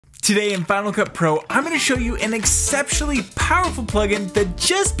Today in Final Cut Pro, I'm going to show you an exceptionally powerful plugin that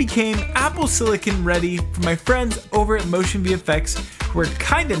just became Apple Silicon ready for my friends over at Motion VFX who were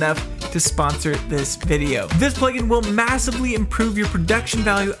kind enough to sponsor this video. This plugin will massively improve your production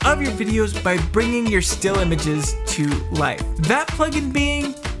value of your videos by bringing your still images to life. That plugin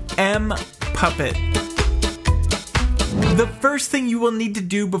being mPuppet. The first thing you will need to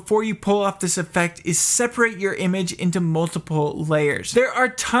do before you pull off this effect is separate your image into multiple layers. There are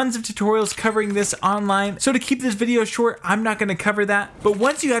tons of tutorials covering this online, so to keep this video short, I'm not going to cover that. But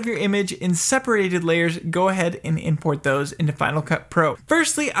once you have your image in separated layers, go ahead and import those into Final Cut Pro.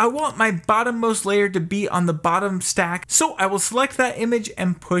 Firstly, I want my bottommost layer to be on the bottom stack, so I will select that image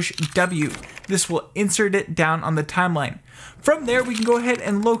and push W. This will insert it down on the timeline. From there, we can go ahead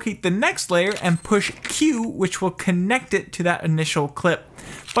and locate the next layer and push Q, which will connect it to that initial clip.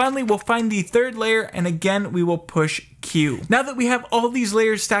 Finally, we'll find the third layer, and again, we will push Q. Now that we have all these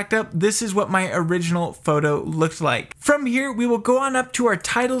layers stacked up, this is what my original photo looked like. From here, we will go on up to our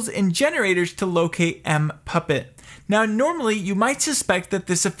titles and generators to locate mPuppet. Now, normally you might suspect that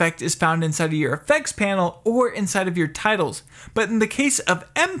this effect is found inside of your effects panel or inside of your titles, but in the case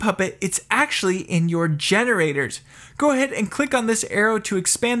of mPuppet, it's actually in your generators. Go ahead and click on this arrow to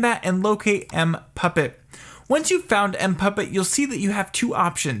expand that and locate mPuppet. Once you've found mPuppet, you'll see that you have two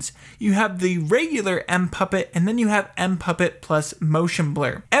options. You have the regular mPuppet, and then you have mPuppet plus Motion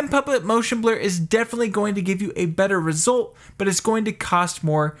Blur. mPuppet Motion Blur is definitely going to give you a better result, but it's going to cost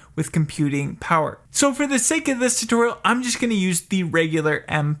more with computing power. So for the sake of this tutorial, I'm just going to use the regular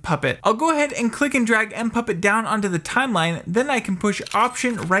mPuppet. I'll go ahead and click and drag mPuppet down onto the timeline, then I can push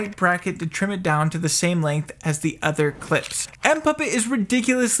Option right bracket to trim it down to the same length as the other clips. mPuppet is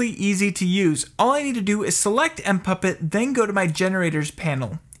ridiculously easy to use. All I need to do is select mPuppet, then go to my generators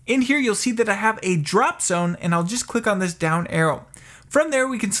panel. In here, you'll see that I have a drop zone, and I'll just click on this down arrow. From there,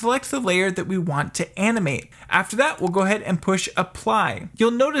 we can select the layer that we want to animate. After that, we'll go ahead and push apply.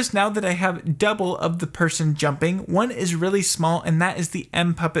 You'll notice now that I have double of the person jumping. One is really small, and that is the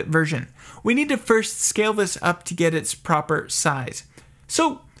mPuppet version. We need to first scale this up to get its proper size.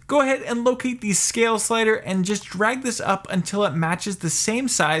 So go ahead and locate the scale slider and just drag this up until it matches the same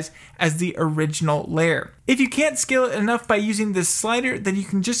size as the original layer. If you can't scale it enough by using this slider, then you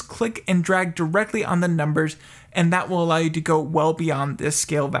can just click and drag directly on the numbers, and that will allow you to go well beyond this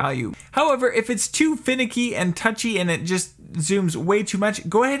scale value. However, if it's too finicky and touchy and it just zooms way too much,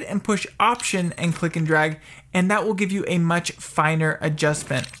 go ahead and push Option and click and drag, and that will give you a much finer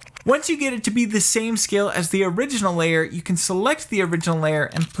adjustment. Once you get it to be the same scale as the original layer, you can select the original layer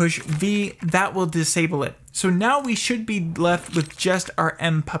and push V. That will disable it. So now we should be left with just our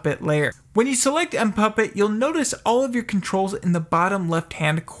mPuppet layer. When you select mPuppet, you'll notice all of your controls in the bottom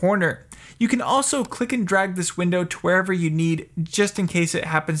left-hand corner. You can also click and drag this window to wherever you need, just in case it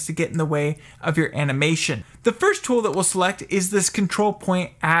happens to get in the way of your animation. The first tool that we'll select is this control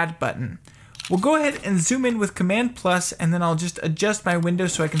point add button. We'll go ahead and zoom in with Command plus, and then I'll just adjust my window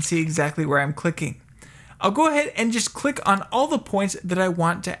so I can see exactly where I'm clicking. I'll go ahead and just click on all the points that I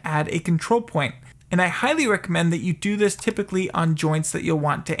want to add a control point. And I highly recommend that you do this typically on joints that you'll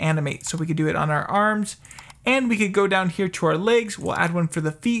want to animate. So we could do it on our arms, and we could go down here to our legs. We'll add one for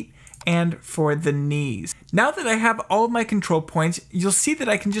the feet and for the knees. Now that I have all of my control points, you'll see that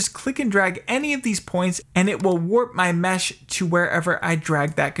I can just click and drag any of these points, and it will warp my mesh to wherever I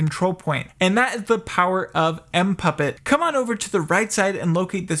drag that control point. And that is the power of mPuppet. Come on over to the right side and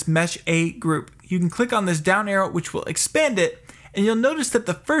locate this Mesh A group. You can click on this down arrow, which will expand it, and you'll notice that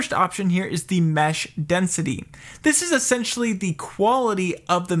the first option here is the mesh density. This is essentially the quality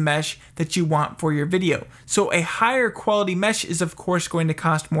of the mesh that you want for your video. So a higher quality mesh is of course going to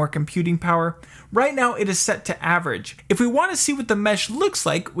cost more computing power. Right now it is set to average. If we want to see what the mesh looks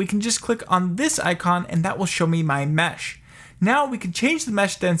like, we can just click on this icon and that will show me my mesh. Now we can change the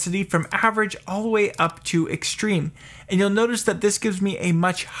mesh density from average all the way up to extreme. And you'll notice that this gives me a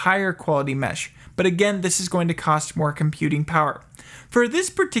much higher quality mesh. But again, this is going to cost more computing power. For this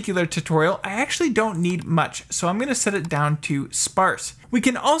particular tutorial, I actually don't need much, so I'm going to set it down to sparse. We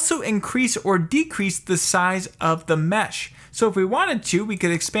can also increase or decrease the size of the mesh. So if we wanted to, we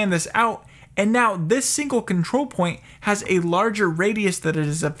could expand this out, and now this single control point has a larger radius that it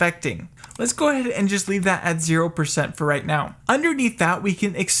is affecting. Let's go ahead and just leave that at 0% for right now. Underneath that, we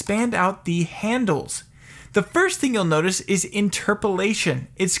can expand out the handles. The first thing you'll notice is interpolation.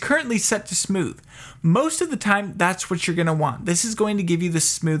 It's currently set to smooth. Most of the time, that's what you're going to want. This is going to give you the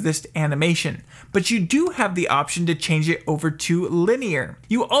smoothest animation, but you do have the option to change it over to linear.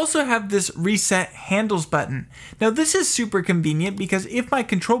 You also have this reset handles button. Now this is super convenient because if my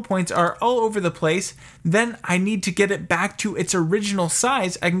control points are all over the place, then I need to get it back to its original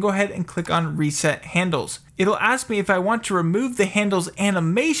size. I can go ahead and click on reset handles. It'll ask me if I want to remove the handles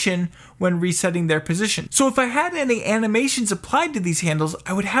animation when resetting their position. So if I had any animations applied to these handles,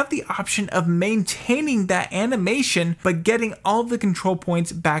 I would have the option of maintaining that animation, but getting all the control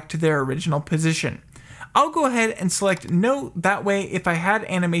points back to their original position. I'll go ahead and select no, that way if I had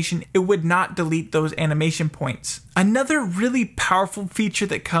animation, it would not delete those animation points. Another really powerful feature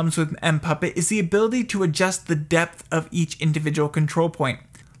that comes with mPuppet is the ability to adjust the depth of each individual control point.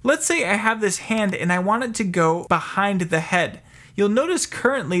 Let's say I have this hand and I want it to go behind the head. You'll notice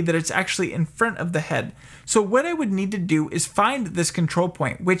currently that it's actually in front of the head. So what I would need to do is find this control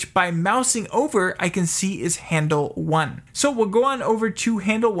point, which by mousing over, I can see is handle 1. So we'll go on over to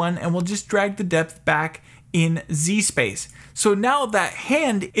handle 1 and we'll just drag the depth back in Z space. So now that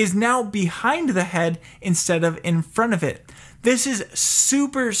hand is now behind the head instead of in front of it. This is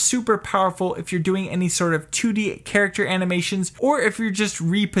super powerful if you're doing any sort of 2D character animations or if you're just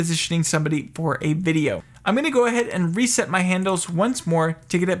repositioning somebody for a video. I'm going to go ahead and reset my handles once more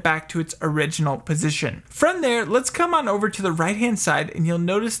to get it back to its original position. From there, let's come on over to the right hand side and you'll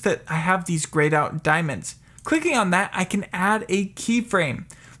notice that I have these grayed out diamonds. Clicking on that, I can add a keyframe.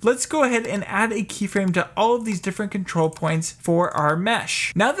 Let's go ahead and add a keyframe to all of these different control points for our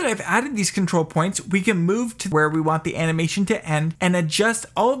mesh. Now that I've added these control points, we can move to where we want the animation to end and adjust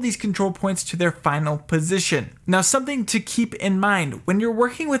all of these control points to their final position. Now, something to keep in mind, when you're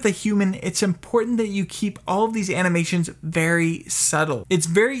working with a human, it's important that you keep all of these animations very subtle. It's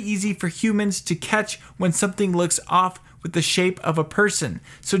very easy for humans to catch when something looks off with the shape of a person.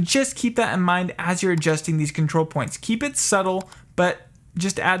 So just keep that in mind as you're adjusting these control points. Keep it subtle, but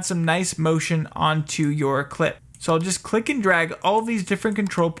just add some nice motion onto your clip. So I'll just click and drag all these different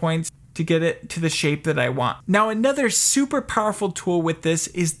control points to get it to the shape that I want. Now, another super powerful tool with this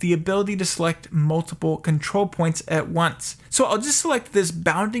is the ability to select multiple control points at once. So I'll just select this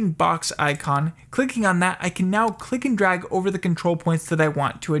bounding box icon. Clicking on that, I can now click and drag over the control points that I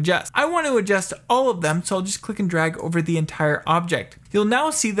want to adjust. I want to adjust all of them, so I'll just click and drag over the entire object. You'll now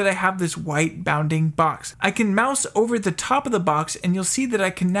see that I have this white bounding box. I can mouse over the top of the box and you'll see that I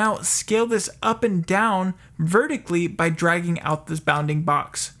can now scale this up and down vertically by dragging out this bounding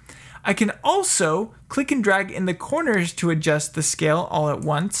box. I can also click and drag in the corners to adjust the scale all at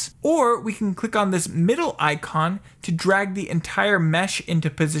once, or we can click on this middle icon to drag the entire mesh into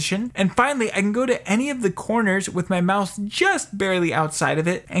position. And finally, I can go to any of the corners with my mouse just barely outside of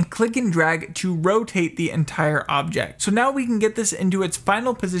it and click and drag to rotate the entire object. So now we can get this into its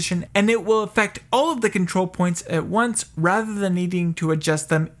final position and it will affect all of the control points at once rather than needing to adjust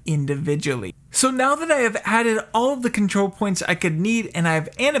them individually. So now that I have added all of the control points I could need and I've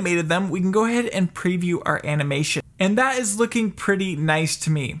animated them, we can go ahead and preview our animation. And that is looking pretty nice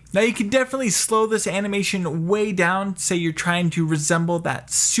to me. Now you can definitely slow this animation way down, say you're trying to resemble that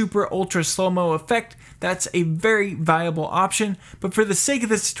super ultra slow-mo effect. That's a very viable option, but for the sake of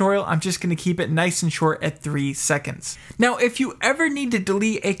this tutorial, I'm just going to keep it nice and short at 3 seconds. Now, if you ever need to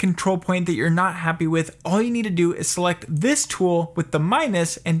delete a control point that you're not happy with, all you need to do is select this tool with the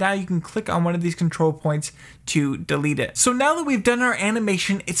minus, and now you can click on one of these control points to delete it. So now that we've done our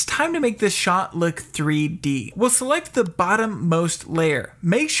animation, it's time to make this shot look 3D. We'll select the bottom-most layer.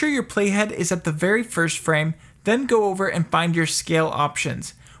 Make sure your playhead is at the very first frame, then go over and find your scale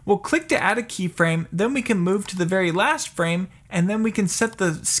options. We'll click to add a keyframe, then we can move to the very last frame, and then we can set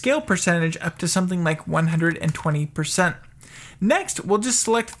the scale percentage up to something like 120%. Next, we'll just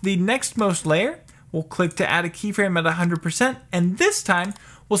select the next most layer. We'll click to add a keyframe at 100%, and this time,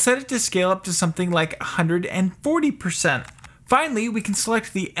 we'll set it to scale up to something like 140%. Finally, we can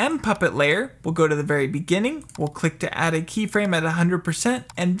select the mPuppet layer. We'll go to the very beginning. We'll click to add a keyframe at 100%,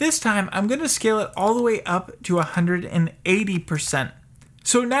 and this time, I'm going to scale it all the way up to 180%.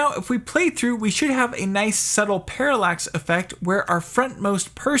 So now if we play through, we should have a nice subtle parallax effect where our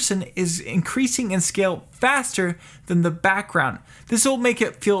frontmost person is increasing in scale faster than the background. This will make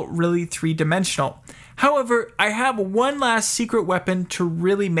it feel really three-dimensional. However, I have one last secret weapon to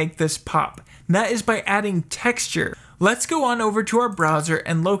really make this pop, and that is by adding texture. Let's go on over to our browser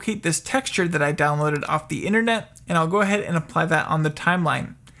and locate this texture that I downloaded off the internet, and I'll go ahead and apply that on the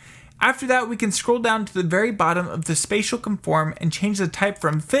timeline. After that, we can scroll down to the very bottom of the spatial conform and change the type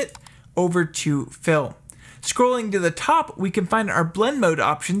from fit over to fill. Scrolling to the top, we can find our blend mode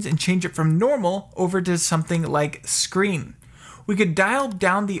options and change it from normal over to something like screen. We could dial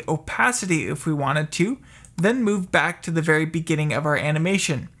down the opacity if we wanted to, then move back to the very beginning of our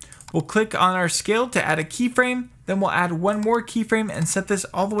animation. We'll click on our scale to add a keyframe, then we'll add one more keyframe and set this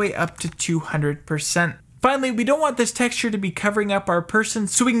all the way up to 200%. Finally, we don't want this texture to be covering up our person,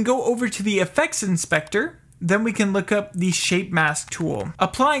 so we can go over to the effects inspector. Then we can look up the shape mask tool.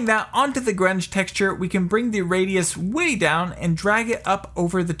 Applying that onto the grunge texture, we can bring the radius way down and drag it up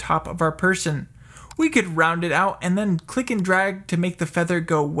over the top of our person. We could round it out and then click and drag to make the feather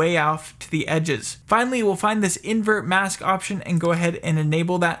go way off to the edges. Finally, we'll find this invert mask option and go ahead and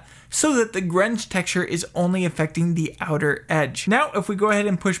enable that so that the grunge texture is only affecting the outer edge. Now, if we go ahead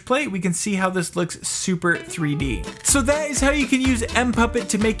and push play, we can see how this looks super 3D. So that is how you can use mPuppet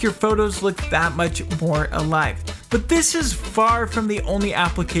to make your photos look that much more alive. But this is far from the only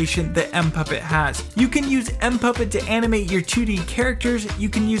application that mPuppet has. You can use mPuppet to animate your 2D characters, you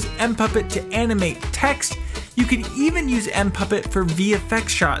can use mPuppet to animate text, you can even use mPuppet for VFX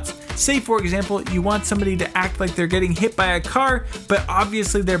shots. Say for example, you want somebody to act like they're getting hit by a car, but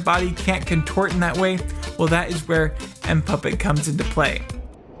obviously their body can't contort in that way. Well, that is where mPuppet comes into play.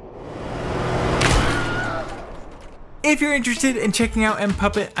 If you're interested in checking out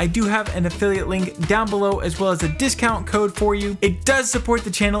mPuppet, I do have an affiliate link down below as well as a discount code for you. It does support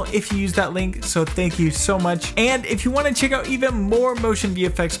the channel if you use that link, so thank you so much. And if you want to check out even more motion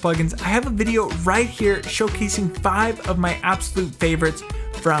VFX plugins, I have a video right here showcasing 5 of my absolute favorites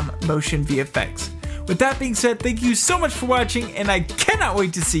from motion VFX. With that being said, thank you so much for watching, and I cannot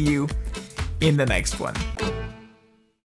wait to see you in the next one.